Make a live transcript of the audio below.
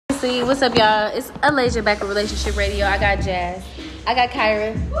see. What's up, y'all? It's Alasia back with Relationship Radio. I got Jazz. I got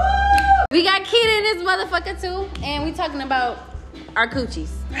Kyra. Woo! We got Keita in this motherfucker too. And we talking about our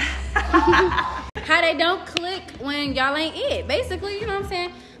coochies. How they don't click when y'all ain't it. Basically, you know what I'm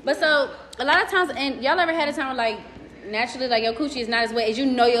saying? But so, a lot of times, and y'all ever had a time where like, naturally, like your coochie is not as wet as you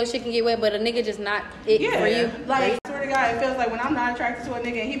know your shit can get wet, but a nigga just not it for you. Like, I swear to God, it feels like when I'm not attracted to a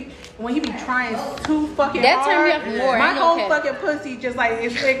nigga, and when he be trying too fucking that hard, turn me off more. my whole fucking pussy just like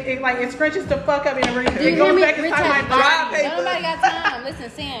it scrunches the fuck up and it goes back inside my body. Nobody got time. Listen,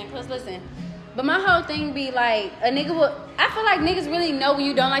 Sam, plus listen. But my whole thing be like, a nigga will, I feel like niggas really know when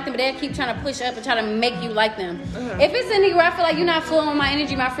you don't like them, but they'll keep trying to push up and try to make you like them. If it's a nigga where I feel like you're not flowing with my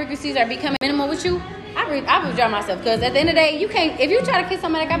energy, my frequencies are becoming minimal with you, I withdraw myself. Because at the end of the day, you can't, if you try to kiss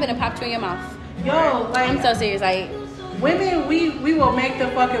somebody, like, I better pop you in your mouth. Yo, like, I'm so serious. Like, women, we will make the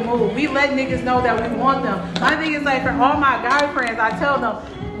fucking move. We let niggas know that we want them. My thing is like, for all my guy friends, I tell them,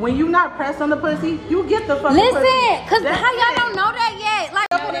 when you not pressed on the pussy, you get the fucking pussy. Listen, because how y'all don't know that yet? Like,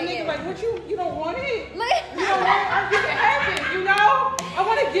 up on a nigga like, what you don't want it? You don't want it? You can have it, you know? I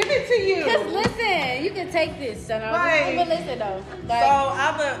want to give it to you. Because listen, you can take this, son. Right. But listen, though. Like, So,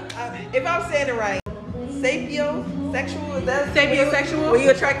 if I'm saying it right, sapiosexual, is that sapiosexual? when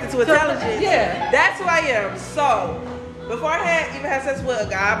you're attracted to intelligence? Yeah. That's who I am. So, before I even had sex with a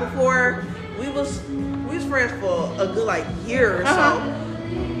guy before, we was friends for a good like year or so.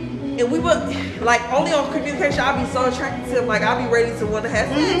 And we would, like, only on communication, I'd be so attracted to him, like, I'd be ready to want to have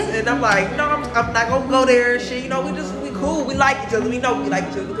sex. And I'm like, no, I'm not going to go there and shit. You know, we cool. We like each other. We know we like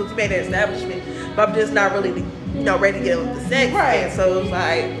each other because we made that establishment. But I'm just not really, ready to get with the sex. Right. And so it's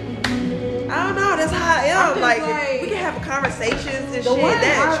like, I don't know. That's how I am. Like, we can have conversations and shit.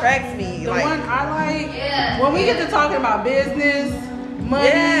 That attracts me. The one I like, when we get to talking about business,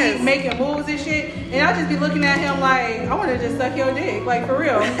 money, making moves and shit, and I just be looking at him like, I want to just suck your dick, like, for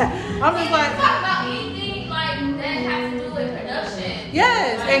real. I'm just like, talk about anything like that has to do with production.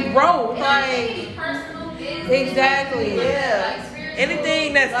 Yes, and growth, like personal business. Exactly.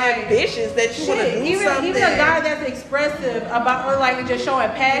 Anything that's ambitious that you want to do something. Even a guy that's expressive about, or like just showing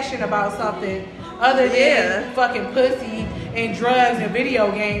passion about something other than fucking pussy and drugs and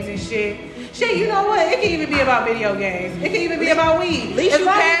video games and shit. Shit, you know what? It can even be about video games. It can even be about weed. At least you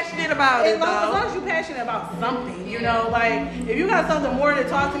passionate about it, As long as you're passionate about something, you know, like, if you got something more to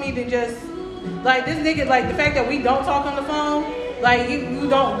talk to me than just, like, this nigga, like, the fact that we don't talk on the phone, like, you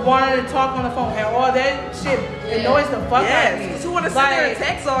don't want to talk on the phone at all, that shit annoys the fuck out of me. Because you want to sit there and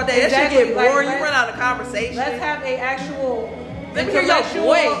text all day. That shit get boring. You run out of conversation. Let's have a actual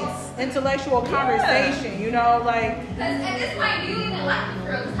intellectual conversation, you know, like. At this point, do you even like the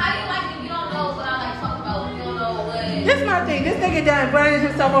girl? How do you like it? You don't know what I like talking about. You don't know what. This is my thing. This nigga done invited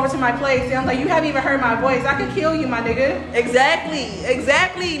himself over to my place. And I'm like, you haven't even heard my voice. I could kill you, my nigga. Exactly.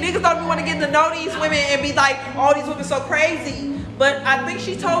 Niggas don't want to get to know these women and be like, oh, these women so crazy. But I think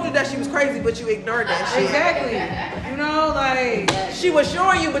she told you that she was crazy, but you ignored that shit. Exactly. You know, like, she was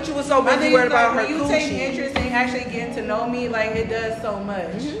showing you, but you was so busy worried about her coochie. When you take interest in actually getting to know me, like, it does so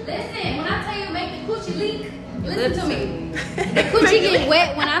much. Listen, when I tell you make the coochie leak, listen to me. The coochie get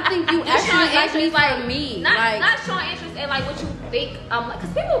wet when I think you actually like me for me. Not showing interest in like what you think.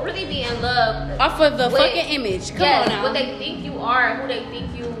 Because people really be in love off of the fucking image. Come on now. What they think you are, who they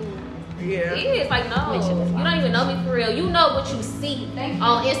think you. It's like, no, you don't even know me for real. You know what you see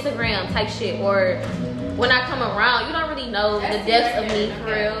on Instagram type shit, or when I come around, you don't really know the depths of me for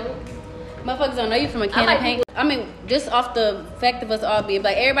real. Motherfuckers don't know you from a can of paint. I mean, just off the fact of us all being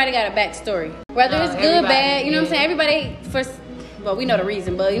like, everybody got a backstory, whether it's good, bad. You know what I'm saying? Everybody well, we know the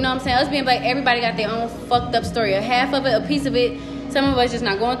reason, but you know what I'm saying? Us being like, everybody got their own fucked up story. A half of it, a piece of it. Some of us just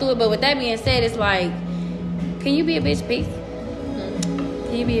not going through it. But with that being said, it's like, can you be a bitch piece?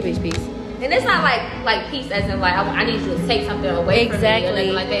 Can you be a bitch piece? And it's not like peace as in like I need you to take something away from me or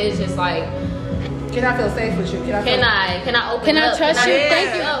nothing like that. It's just like, can I feel safe with you? Can I open Can up? I trust you?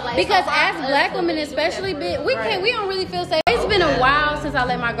 Thank you. Like, because as black women especially, we don't really feel safe. It's been a while since I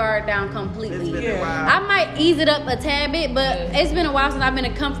let my guard down completely. It's been a while. I might ease it up a tad bit, but it's been a while since I've been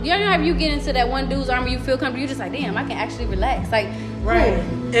a comfort. You know how you get into that one dude's arm and you feel comfortable, you just like, damn, I can actually relax. Like,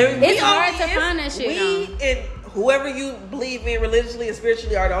 it's hard to find that shit. And whoever you believe in religiously and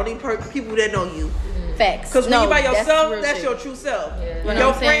spiritually are the only people that know you. Facts. Because when you by yourself, that's your true self. Yeah.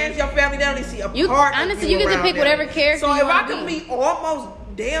 Your friends, your family, they only see a part honestly, of you. You get to pick whatever character so you if want I can be almost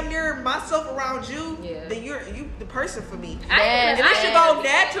damn near myself around you, then you the person for me. Yes. And it should go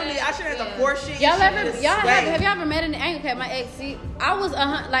naturally. I shouldn't have to force shit. Have y'all ever met an okay, my ex? See,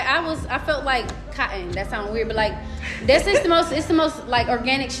 I felt like cotton. That sounds weird, but like it's the most like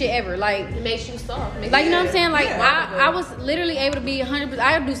organic shit ever. Like It makes you soft. like you know what I'm saying? Like I was literally able to be 100%.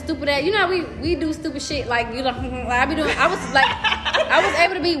 I do stupid ass. You know how we do stupid shit. Like you know, I was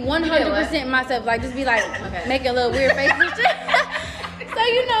able to be 100% myself. Like just be like make a little weird face and shit. So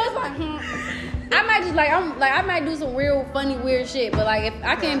you know it's like. I might just I might do some real funny weird shit, but like if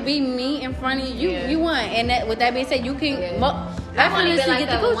I can be me in front of you, you won. And that, with that being said, you can definitely get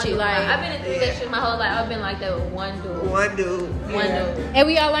the Gucci. Like I've been in a relationship my whole life. I've been like that with one dude. And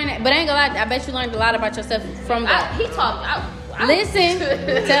we all learned that. But I ain't gonna lie, I bet you learned a lot about yourself from that. He taught me. Listen,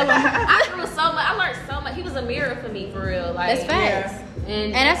 tell him. I grew so much. I learned so much. He was a mirror for me, for real. Like that's facts. Yeah.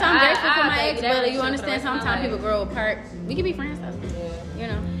 And that's why I'm grateful for my ex. But you understand, sometimes people grow apart. We can be friends though. You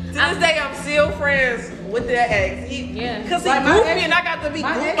know. To this day, I'm still friends with that ex. Because he goofy and I got to be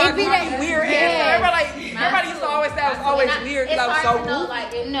goofy. I be weird ass. Everybody used to always say I was always weird because I was so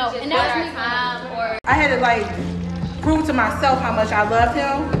goofy. And that was me. I had to like prove to myself how much I loved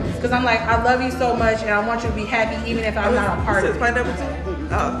him. Because I'm like, I love you so much and I want you to be happy even if I'm not a part of it. My number 2?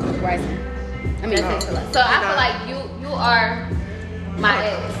 Oh. Right. I mean, so I feel like you are my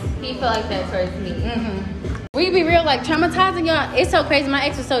ex. He feel like that towards me. Mm-hmm. We be real, like traumatizing y'all. It's so crazy. My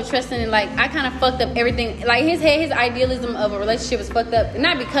ex was so trusting and like I kind of fucked up everything. Like his idealism of a relationship was fucked up.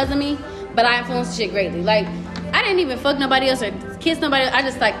 Not because of me, but I influenced shit greatly. Like I didn't even fuck nobody else or kiss nobody else. I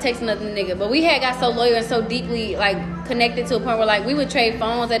just like text another nigga. But we had got so loyal and so deeply like connected to a point where like we would trade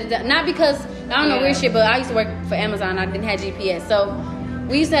phones at the time. Not because I don't know weird shit, but I used to work for Amazon. I didn't have GPS, so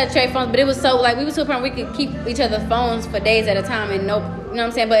we used to have trade phones. But it was so like we was to a point where we could keep each other's phones for days at a time and you know what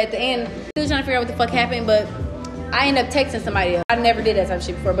I'm saying. But at the end, still trying to figure out what the fuck happened. But I ended up texting somebody else. I never did that type of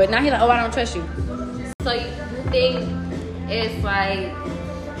shit before. But now he's like, oh, I don't trust you. So you think it's like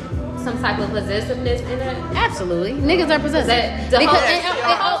some type of possessiveness in it? Absolutely. Niggas are possessive. That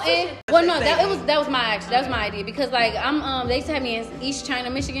was my idea. Because like they used to have me in East China,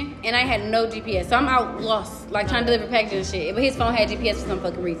 Michigan, and I had no GPS. So I'm out lost, like trying to deliver packages and shit. But his phone had GPS for some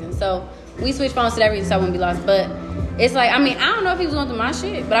fucking reason. So we switched phones to that reason so I wouldn't be lost. But it's like, I mean, I don't know if he was going through my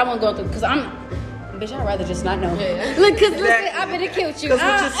shit, but I wasn't going through because bitch, I'd rather just not know. Yeah. Look, cause listen, I better killed you. Because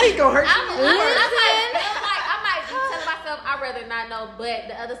what you see gon' hurt you. I might be telling myself I'd rather not know, but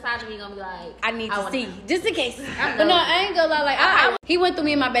the other side of me gonna be like, I need to see, just in case. But no, I ain't gonna lie. Like, he went through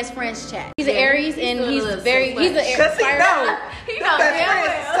me and my best friend's chat. He's an Aries, and he's an Aries. He knows. He knows.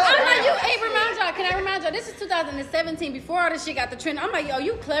 I'm like, you remind y'all. Can I remind y'all? This is 2017, before all this shit got the trend. I'm like, yo,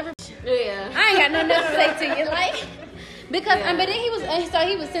 you clever. Yeah. I ain't got nothing else to say to you, like, because. But then he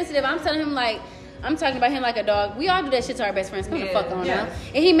was sensitive. I'm telling him like. I'm talking about him like a dog. We all do that shit to our best friends. Come the fuck on now.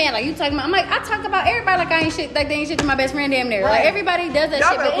 And he mad like you talking about. I'm like, I talk about everybody like I ain't shit, like they ain't shit to my best friend damn near. Like everybody does that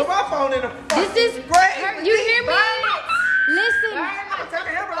y'all shit. But put my phone in the this is you hear me? Listen.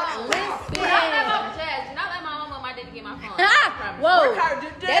 Whoa.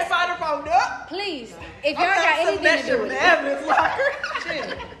 That's by the phone up. Please. If y'all got anything to do with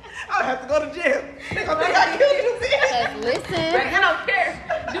it. I have to go to jail. They gonna think I killed you, bitch. Listen. I don't care.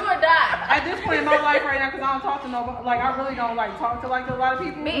 Do or die. At this point in my life right now, because I don't talk to nobody, like I really don't like talk to like a lot of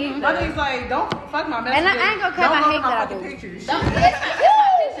people. My thing's like, don't fuck my messages. And I ain't gonna cut my hate that I do. Pictures.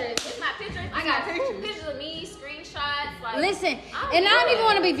 It's my pictures. I got pictures of me, screenshots. Like, listen, and I don't even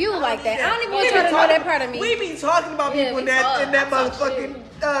want to be viewed like that. I don't even want you to know that part of me. We be talking about people in that motherfucking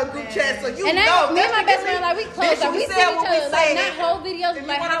group chat, so you and know. Me and my best friend, like we close, like we see each other, like not whole videos,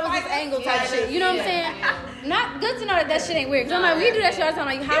 like how was this angle type shit. You know what I'm saying? Not good to know that shit ain't weird. Cause I'm like, we do that shit all the time.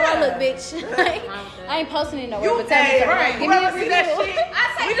 Like, how I look, bitch. Like, I ain't posting it nowhere. But tell me, right? Give me a review. We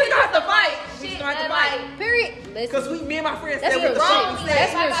just got to fight. We just got to fight. Period. Because me and my friends said we wrong. That's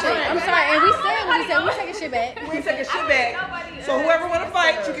real shit. I'm sorry, and we said what we said. We taking shit back. We ain't taking shit back. So whoever want to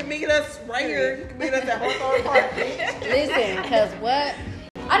fight, you can meet us right here. You can meet us at Hawthorne Park. Listen, cause what?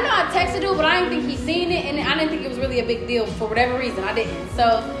 I know I texted dude, but I didn't think he seen it, and I didn't think it was really a big deal for whatever reason. I didn't. So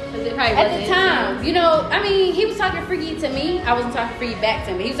at the time, you know, I mean, he was talking freaky to me. I wasn't talking freaky back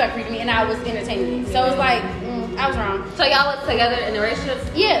to him. He was talking freaky to me, and I was entertaining him. So it's like I was wrong. So y'all was together in a relationship?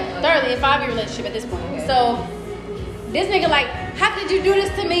 Yeah, thoroughly a 5-year relationship at this point. Okay. So this nigga like, how could you do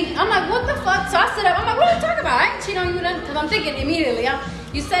this to me? I'm like, what the fuck? So I sit up. I'm like, what are you talking about? I ain't cheat on you nothing. Because I'm thinking immediately,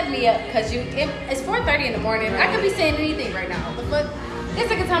 you set me up because it's 4:30 in the morning. I could be saying anything right now. The fuck? This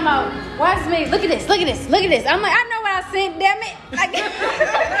nigga talking about, why is me? Look at this, look at this, look at this. I'm like, I know what I sent, damn it.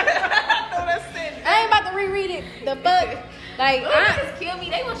 I ain't about to reread it. The fuck? Like, niggas kill me.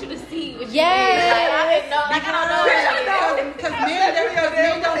 They want you to see what you Yeah. I don't know. Because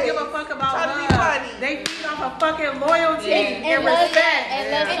men don't give a fuck about love. They feed off of fucking loyalty and respect.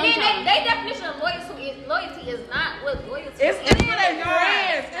 And love And then sometimes. they definition of loyalty is not what loyalty It's is. for their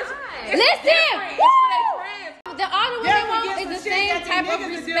friends. Listen! It's for their friends. All the women want is the same type of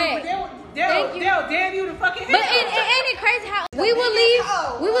respect. Thank you. They'll damn you to fucking hell. But ain't it crazy how we will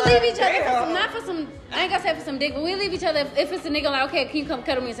leave each other for some, not for some, I ain't gonna say for some dick, but we leave each other if it's a nigga like, okay, can you come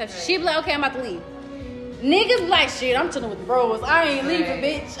cuddle me and stuff. She be like, okay, I'm about to leave. Niggas be like, shit, I'm chilling with the bros. I ain't leaving,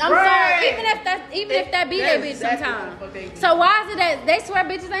 bitch. I'm sorry. Even if that be their bitch sometimes. So why is it that they swear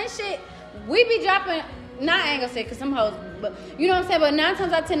bitches ain't shit? We be dropping. Not I ain't gonna say cause some hoes, but you know what I'm saying. But 9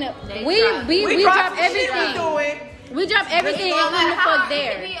 times out of 10, we drop everything. We drop everything and we the fuck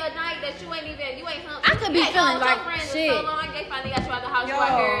there. It could be a night that you ain't hung. I could be feeling like shit. So long, they finally got you out the house. You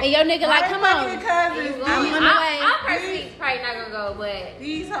out here. And your nigga like, come on. I'm on the way. I'm personally probably not gonna go, but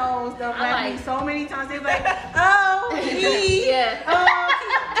these hoes done left me like- so many times. They like, oh, he, yeah.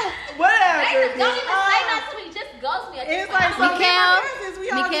 whatever. Don't even say nothing to me. Just ghost me. It's like so Mikael, like, this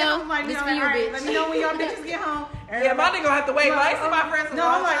you know, for you, all right, bitch. let me know when y'all bitches get home. Yeah, my nigga gonna have to wait. But I see my friends. No,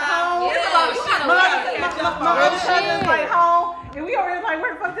 I'm like home. It's a lot of shit. My other cousin's like home, and we over there like,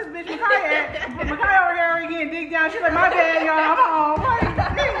 where the fuck this bitch Micaiah at? Micaiah over there already getting digged down. She's like, my bad, y'all, I'm home. Like,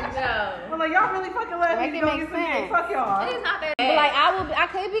 bitch. No. I'm like, y'all really fucking left me to go get some dick. Fuck y'all. It's not that But like I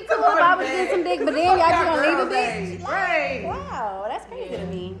could be cool if I was getting some dick, but then y'all just gonna leave a bitch. Right. Wow, that's crazy to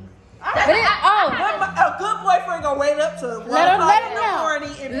me. But But it, a good boyfriend gonna wait up to let him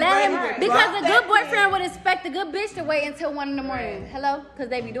and let him ready to because drop a good that boyfriend shit. would expect a good bitch to wait until 1 in the morning. Hello, because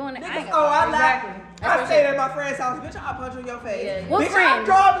they be doing it. I ain't Oh, I gonna- laugh. I stayed at my friend's house. Bitch, I'll punch you in your face. Yeah. What Bitch, friend? I'm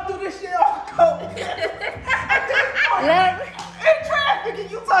driving through this shit on coke. Let- In traffic, and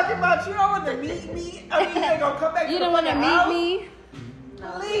you talking about you don't want to meet me? I mean, you ain't gonna come back You to don't the want to fucking meet house? me.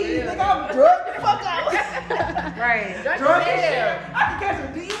 Please, you think I'm drugged the fuck out? Right. Drunk as shit. I can catch a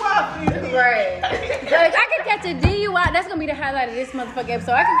DUI for these Right. Like, I can catch a DUI. That's gonna be the highlight of this motherfucking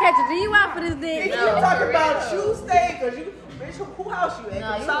episode. I can catch a DUI for this Bitch, dick. you talking about you stay, cause you, bitch, who house you at?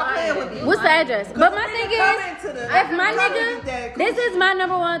 No, you Stop playing lying. with me. What's the address? But my thing is, if if my nigga, this is my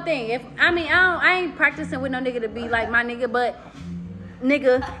number one thing. If I ain't practicing with no nigga to be like my nigga, but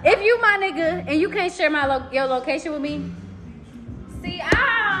nigga, if you my nigga and you can't share your location with me, See,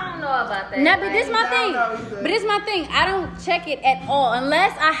 I don't know about that. nah, but this my I thing. don't know either. But this my thing. I don't check it at all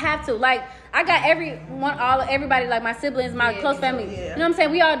unless I have to. Like I got everybody, like my siblings, my close family. yeah. You know what I'm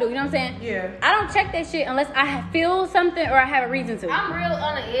saying? We all do. You know what I'm saying? Yeah. I don't check that shit unless I feel something or I have a reason to. I'm real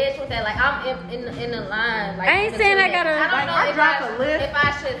on the edge with that. Like I'm in the line. Like, I ain't saying I between gotta- that. I like, don't I know dropped a list. if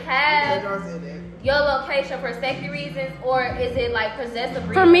I should have your location for safety reasons or is it like possessive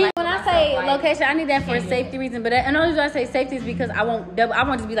reasons? For me, like, when I myself, say like, location, I need that for a can't do safety reason. But and the only reason I say safety is because I won't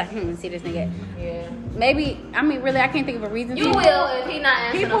just be like, see this nigga. Yeah. Maybe really I can't think of a reason. You to. will if he not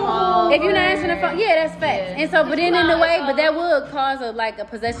answering the phone. If you're not answering the phone, yeah, that's facts. Yeah. And so, but then in a Well, way, so- but that would cause a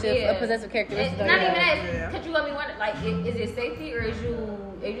possessive Yeah. characteristic. It's not even that. Could you let me wonder? Like, is it safety or is you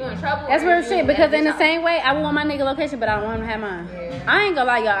in trouble? That's or real is shit. you because in the at same way, I want my nigga location, but I don't want him to have mine. Yeah. I ain't gonna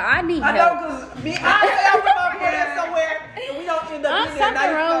lie, y'all. I need I help. know, cause me, I say I'm with my friends somewhere, and we don't end up I'm in there.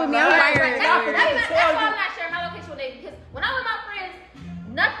 something wrong with me. I'm Right, wired. right. That's weird. why I'm not sharing my location with them because when I'm with my friends,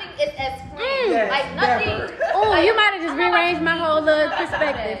 nothing is as friends. Yes, Like nothing. never. Oh, like, you might have just I'm not rearranged my about to whole be little I'm not about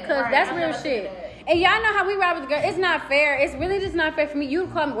perspective, that. cause Right, that's I'm real not about shit. to do that. And y'all know how we ride with the girl. It's not fair. It's really just not fair for me. You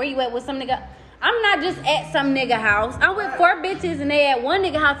call me where you at with some nigga. I'm not just at some nigga house. I'm with 4 bitches and they at one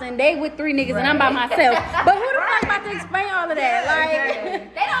nigga house and they with 3 niggas and I'm by myself. But who the fuck about to explain all of that?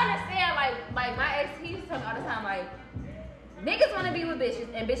 Like, They don't understand. Like my ex, he used to tell me all the time, like. Niggas want to be with bitches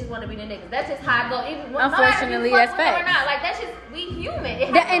and bitches want to be the niggas. That's just how I go. Even Unfortunately, no matter if that's you fuck with them or facts. not. Like that's just we human.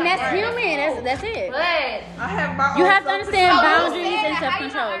 It that, happens and like that's that. human. cool. That's it. But I have my You own have to understand self-control. boundaries and How you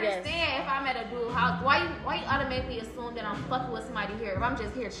self-control, don't yes. understand if I'm at a dude house? Why you automatically assume that I'm fucking with somebody here? If I'm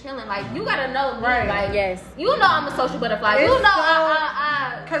just here chilling, like you gotta know me. Right. Like Yes. you know I'm a social butterfly. It's You know so-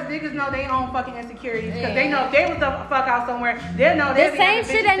 I Cause niggas know they own fucking insecurities. Cause Yeah. they know if they was the fuck out somewhere, they know The they same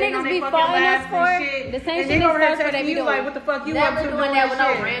shit that niggas be faulting us for, the same shit niggas fall for they be you doing. like, what the fuck you up never to doing that with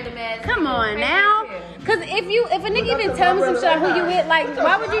no shit? random ass. Come nigga. on Crazy now. as hell. Cause if a nigga even tell me some shit like who you with, like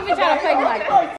why would you even try to play me like that?